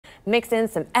mix in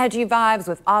some edgy vibes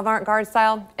with avant-garde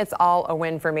style, it's all a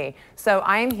win for me. So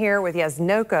I am here with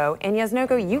Yaznoko, and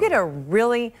Yaznoko, you get a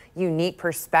really unique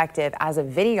perspective as a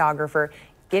videographer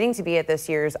getting to be at this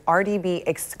year's RDB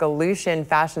Xclusive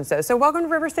fashion show. So welcome to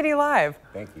River City Live.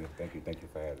 Thank you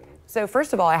for having me. So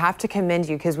first of all, I have to commend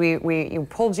you because you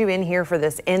pulled you in here for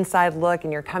this inside look,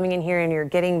 and you're coming in here and you're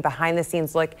getting behind the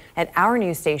scenes look at our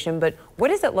news station. But what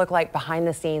does it look like behind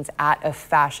the scenes at a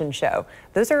fashion show?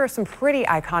 Those are some pretty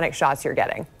iconic shots you're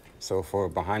getting. So for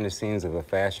behind the scenes of a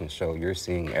fashion show, you're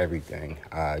seeing everything.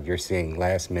 You're seeing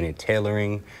last minute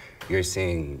tailoring. You're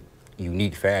seeing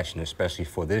unique fashion, especially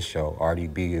for this show.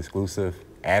 RDB Xclusive.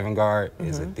 Avant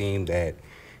is a theme that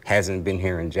hasn't been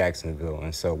here in Jacksonville.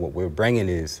 And so what we're bringing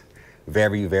is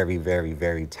very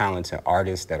talented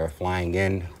artists that are flying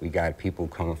in. We got people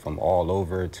coming from all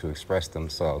over to express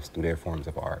themselves through their forms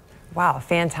of art. Wow,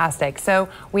 fantastic. So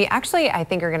we actually, I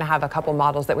think, are going to have a couple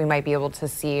models that we might be able to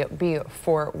see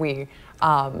before we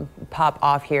pop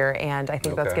off here, and I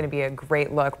think that's going to be a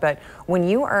great look. But when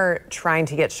you are trying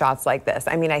to get shots like this,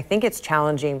 I mean, I think it's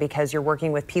challenging because you're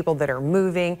working with people that are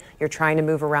moving, you're trying to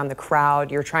move around the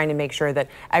crowd, you're trying to make sure that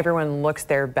everyone looks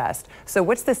their best. So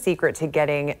what's the secret to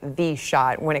getting the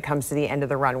shot when it comes to the end of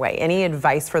the runway? Any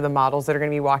advice for the models that are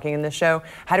going to be walking in the show?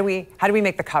 How do we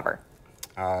make the cover?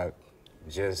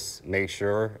 Just make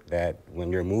sure that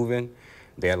when you're moving,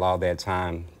 they allow that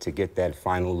time to get that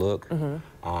final look.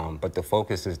 But the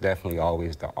focus is definitely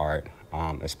always the art,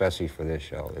 especially for this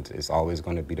show. It's always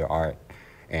going to be the art.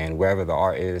 And wherever the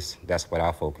art is, that's what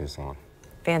I focus on.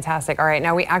 Fantastic. All right,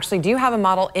 now we actually do have a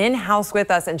model in-house with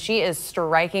us, and she is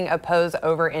striking a pose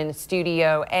over in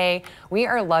Studio A. We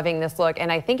are loving this look,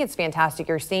 and I think it's fantastic.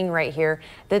 You're seeing right here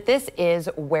that this is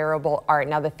wearable art.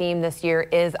 Now, the theme this year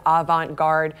is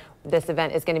avant-garde. This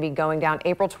event is going to be going down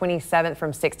April 27th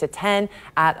from 6 to 10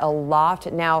 at a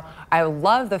loft. Now, I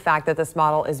love the fact that this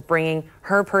model is bringing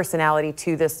her personality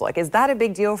to this look. Is that a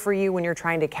big deal for you when you're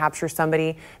trying to capture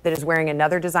somebody that is wearing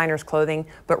another designer's clothing,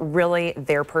 but really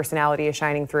their personality is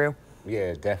shining through?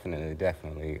 Yeah,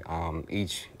 definitely.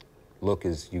 Each look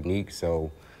is unique, so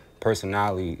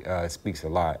personality speaks a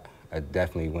lot.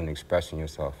 Definitely when expressing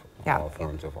yourself. All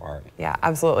forms of art. Yeah,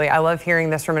 absolutely. I love hearing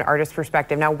this from an artist's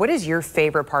perspective. Now, what is your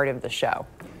favorite part of the show?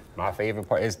 My favorite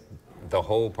part is the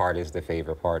whole part is the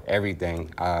favorite part,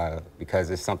 everything, because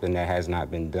it's something that has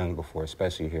not been done before,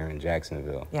 especially here in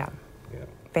Jacksonville. Yeah.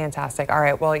 Fantastic. All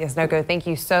right, well, Yaznoko, thank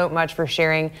you so much for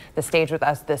sharing the stage with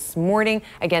us this morning.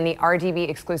 Again, the RDB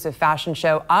Xclusive fashion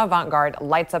show Avant-Garde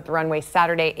lights up the runway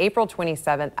Saturday, April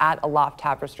 27th at Aloft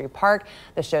Tapestry Park.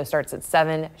 The show starts at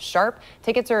 7 sharp.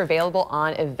 Tickets are available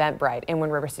on Eventbrite. And when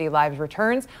River City Live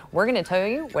returns, we're going to tell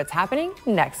you what's happening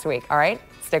next week. All right,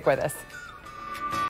 stick with us.